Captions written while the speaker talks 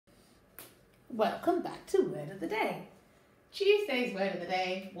Welcome back to Word of the Day. Tuesday's word of the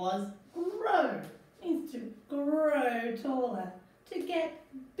day was grow. It means to grow taller, to get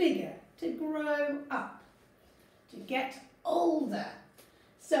bigger, to grow up, to get older.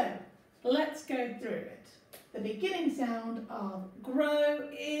 So let's go through it. The beginning sound of grow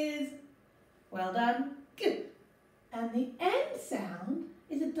is, well done, good. And the end sound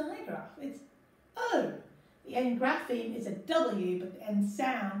is a digraph. It's O. The end grapheme is a W, but the end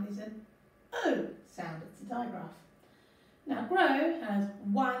sound is an O sound. It's a digraph. Now, grow has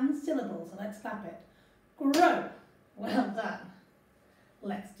one syllable, so let's clap it. Grow. Well done.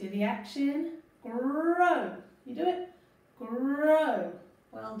 Let's do the action. Grow. You do it? Grow.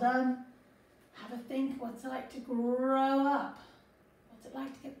 Well done. Have a think. What's it like to grow up? What's it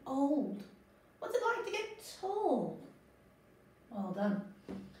like to get old? What's it like to get tall? Well done.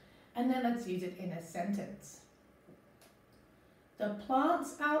 And then let's use it in a sentence. The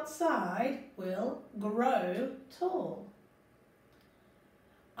plants outside will grow tall.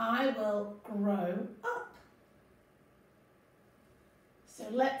 I will grow up. So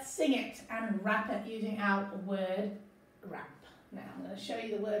let's sing it and rap it using our word rap. Now I'm going to show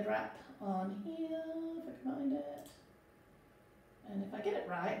you the word rap on here, if I can find it. And if I get it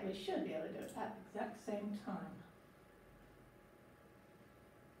right, we should be able to do it at the exact same time.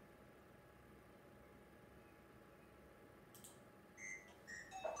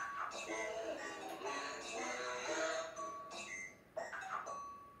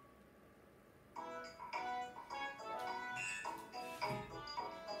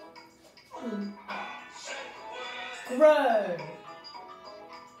 Grow.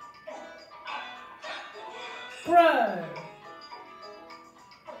 Grow.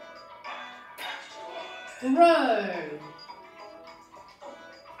 Grow.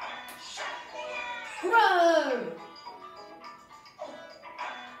 Grow.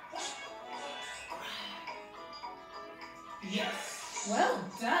 Yes, well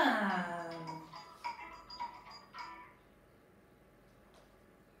done.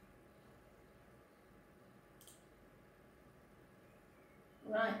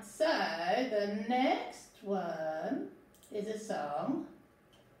 Right, so the next one is a song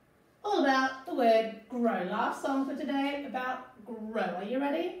all about the word grow. Last song for today about grow. Are you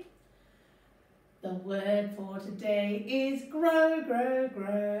ready? The word for today is grow, grow,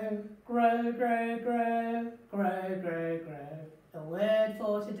 grow, grow, grow, grow, grow, grow, grow. The word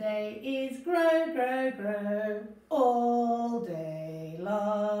for today is grow, grow, grow, all day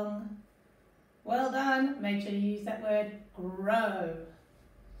long. Well done. Make sure you use that word grow.